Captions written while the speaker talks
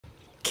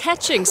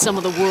Catching some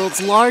of the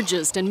world's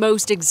largest and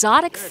most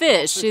exotic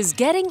fish is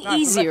getting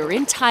easier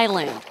in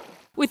Thailand.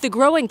 With the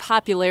growing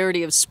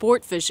popularity of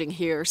sport fishing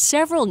here,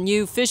 several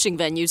new fishing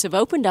venues have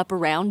opened up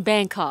around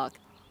Bangkok.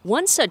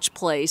 One such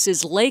place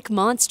is Lake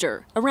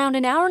Monster, around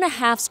an hour and a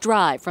half's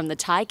drive from the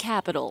Thai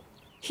capital.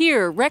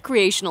 Here,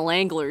 recreational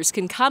anglers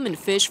can come and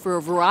fish for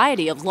a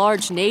variety of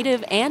large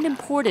native and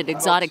imported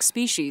exotic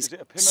species,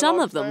 some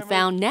of them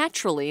found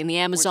naturally in the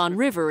Amazon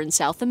River in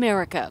South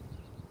America.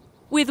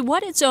 With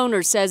what its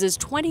owner says is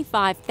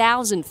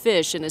 25,000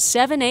 fish in a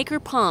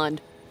 7-acre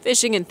pond,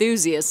 fishing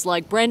enthusiasts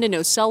like Brendan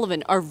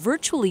O'Sullivan are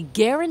virtually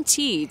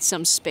guaranteed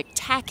some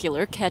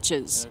spectacular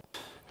catches.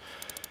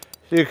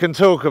 You can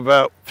talk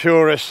about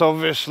purists,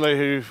 obviously,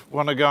 who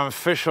want to go and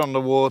fish on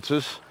the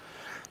waters,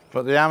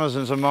 but the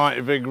Amazon's a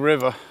mighty big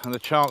river and the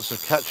chance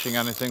of catching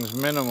anything's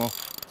minimal.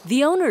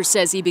 The owner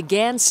says he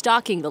began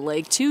stocking the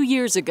lake 2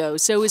 years ago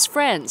so his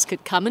friends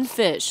could come and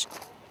fish.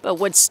 But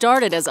what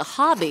started as a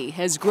hobby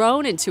has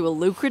grown into a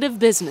lucrative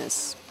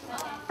business.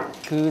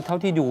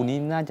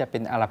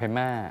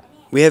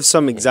 We have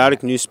some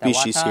exotic new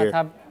species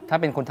here,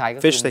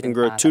 fish that can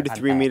grow 2 to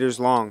 3 meters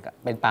long.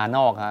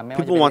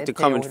 People want to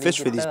come and fish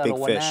for these big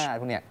fish.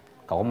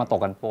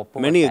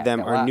 Many of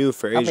them are new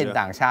for Asia.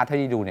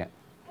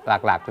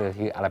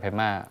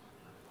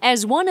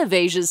 As one of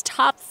Asia's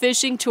top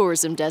fishing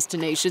tourism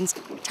destinations,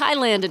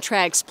 Thailand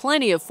attracts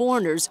plenty of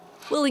foreigners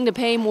willing to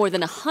pay more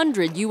than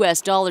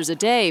 $100 a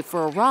day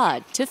for a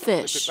rod to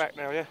fish.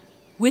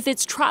 With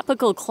its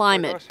tropical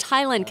climate,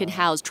 Thailand can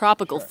house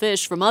tropical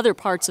fish from other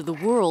parts of the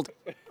world,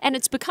 and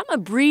it's become a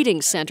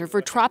breeding center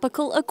for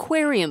tropical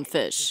aquarium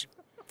fish.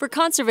 For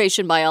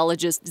conservation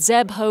biologist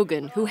Zeb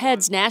Hogan, who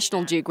heads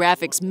National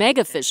Geographic's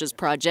Mega Fishes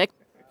project,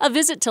 a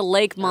visit to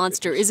Lake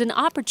Monster is an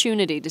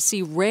opportunity to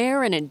see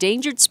rare and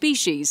endangered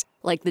species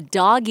like the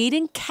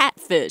dog-eating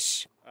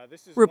catfish.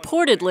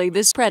 Reportedly,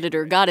 this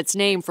predator got its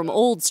name from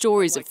old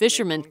stories of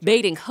fishermen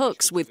baiting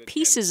hooks with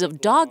pieces of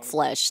dog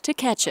flesh to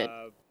catch it.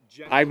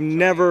 I've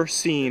never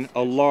seen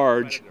a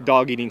large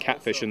dog-eating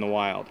catfish in the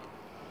wild.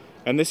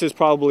 And this is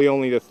probably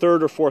only the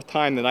 3rd or 4th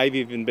time that I've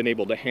even been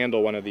able to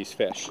handle one of these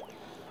fish.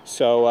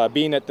 So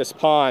being at this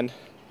pond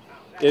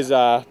is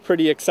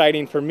pretty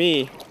exciting for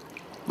me.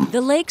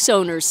 The lake's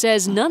owner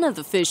says none of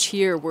the fish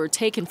here were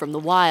taken from the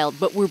wild,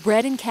 but were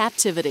bred in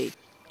captivity.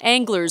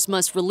 Anglers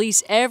must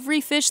release every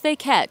fish they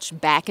catch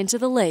back into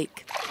the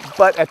lake.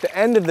 But at the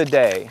end of the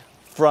day,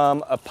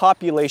 from a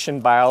population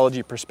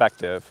biology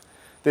perspective,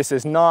 this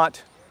is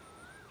not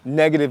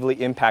negatively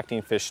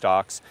impacting fish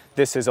stocks.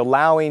 This is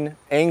allowing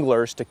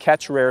anglers to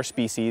catch rare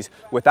species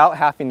without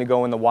having to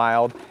go in the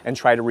wild and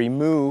try to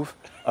remove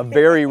a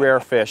very rare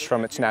fish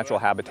from its natural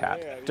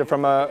habitat.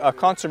 From a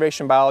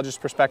conservation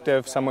biologist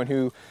perspective, someone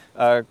who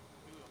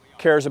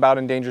cares about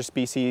endangered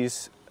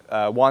species,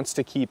 wants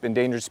to keep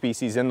endangered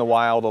species in the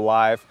wild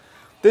alive,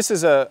 this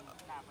is a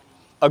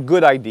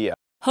good idea.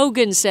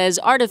 Hogan says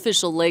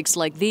artificial lakes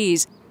like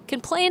these can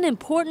play an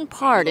important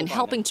part in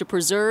helping to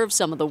preserve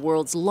some of the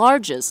world's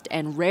largest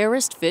and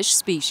rarest fish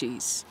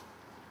species.